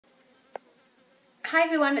Hi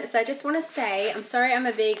everyone, so I just want to say I'm sorry I'm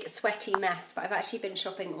a big sweaty mess, but I've actually been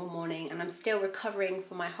shopping all morning and I'm still recovering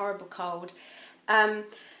from my horrible cold.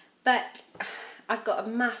 But I've got a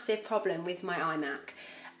massive problem with my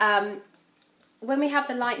iMac. When we have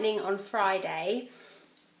the lightning on Friday,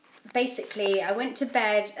 basically I went to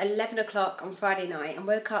bed 11 o'clock on Friday night and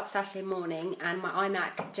woke up Saturday morning and my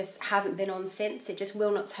iMac just hasn't been on since. It just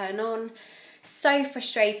will not turn on. So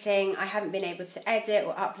frustrating. I haven't been able to edit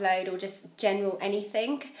or upload or just general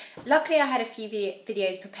anything. Luckily I had a few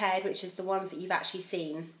videos prepared, which is the ones that you've actually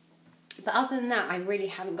seen. But other than that, I really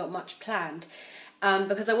haven't got much planned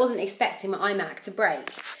because I wasn't expecting my iMac to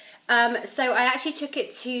break. So I actually took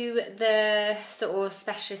it to the sort of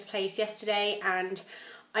specialist place yesterday and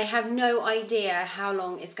I have no idea how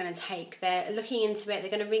long it's going to take. They're looking into it,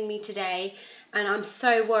 they're going to ring me today and I'm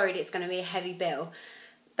so worried it's going to be a heavy bill.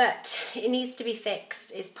 But it needs to be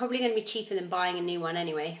fixed. It's probably going to be cheaper than buying a new one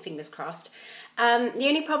anyway, fingers crossed. The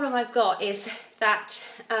only problem I've got is that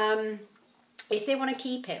if they want to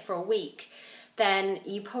keep it for a week, then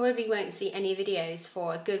you probably won't see any videos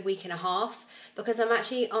for a good week and a half because I'm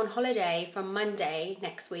actually on holiday from Monday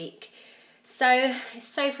next week. So it's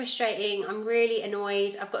so frustrating. I'm really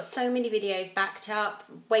annoyed. I've got so many videos backed up,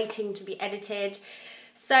 waiting to be edited.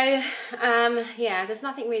 So, yeah, there's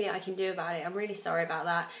nothing really I can do about it. I'm really sorry about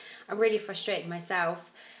that. I'm really frustrated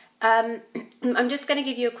myself. I'm just going to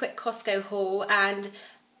give you a quick Costco haul, and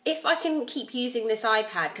if I can keep using this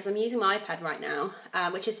iPad, because I'm using my iPad right now,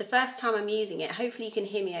 which is the first time I'm using it, hopefully you can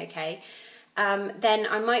hear me okay, then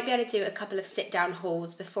I might be able to do a couple of sit-down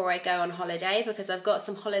hauls before I go on holiday, because I've got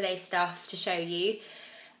some holiday stuff to show you.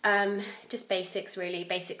 Just basics really,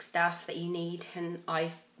 basic stuff that you need and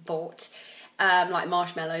I've bought. Like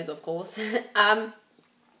marshmallows, of course.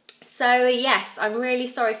 So yes, I'm really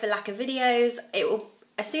sorry for lack of videos. It will,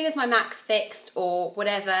 as soon as my Mac's fixed or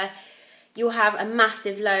whatever, you'll have a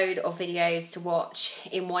massive load of videos to watch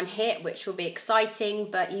in one hit, which will be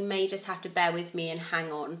exciting, but you may just have to bear with me and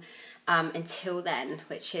hang on until then,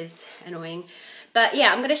 which is annoying. But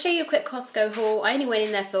yeah, I'm going to show you a quick Costco haul. I only went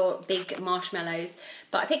in there for big marshmallows,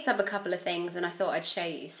 but I picked up a couple of things and I thought I'd show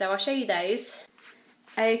you. So I'll show you those.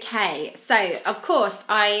 Okay, so of course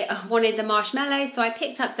I wanted the marshmallows, so I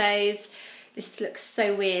picked up those. This looks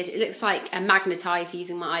so weird. It looks like a magnetizer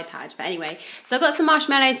using my iPad, but anyway. So I got some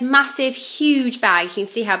marshmallows, massive, huge bag. You can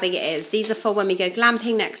see how big it is. These are for when we go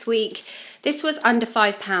glamping next week. This was under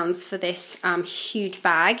 £5 for this huge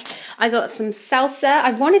bag. I got some salsa.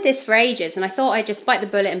 I've wanted this for ages and I thought I'd just bite the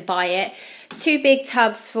bullet and buy it. 2 big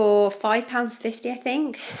tubs for £5.50, I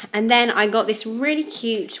think. And then I got this really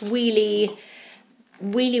cute wheelie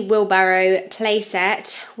wheelbarrow play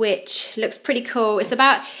set, which looks pretty cool. It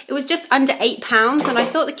was just under £8 and I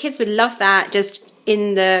thought the kids would love that just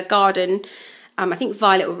in the garden. I think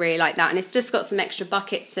Violet will really like that, and it's just got some extra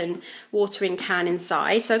buckets and watering can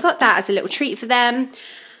inside, so I got that as a little treat for them.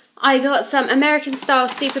 I got some American style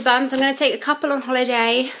super buns. I'm going to take a couple on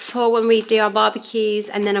holiday for when we do our barbecues,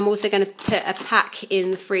 and then I'm also going to put a pack in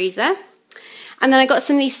the freezer. And then I got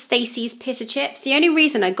some of these Stacey's pita chips. The only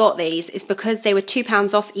reason I got these is because they were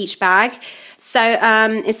 £2 off each bag. So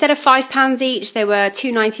instead of £5 each, they were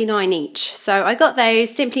 $2.99 each. So I got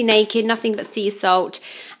those, simply naked, nothing but sea salt.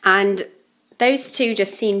 And those two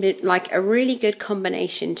just seemed like a really good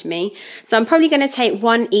combination to me. So I'm probably going to take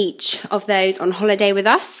one each of those on holiday with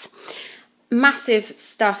us. Massive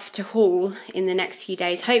stuff to haul in the next few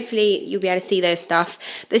days. Hopefully you'll be able to see those stuff.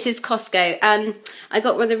 This is Costco. I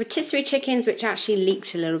got one of the rotisserie chickens, which actually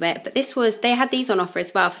leaked a little bit, but they had these on offer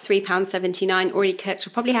as well for £3.79, already cooked.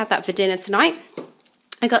 I'll probably have that for dinner tonight.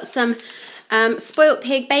 I got some spoilt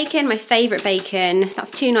pig bacon, my favourite bacon.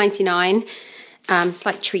 That's £2.99. It's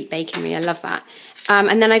like treat bacon, really. I love that.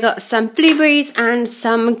 And then I got some blueberries and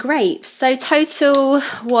some grapes. So total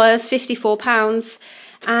was £54.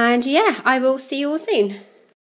 And yeah, I will see you all soon.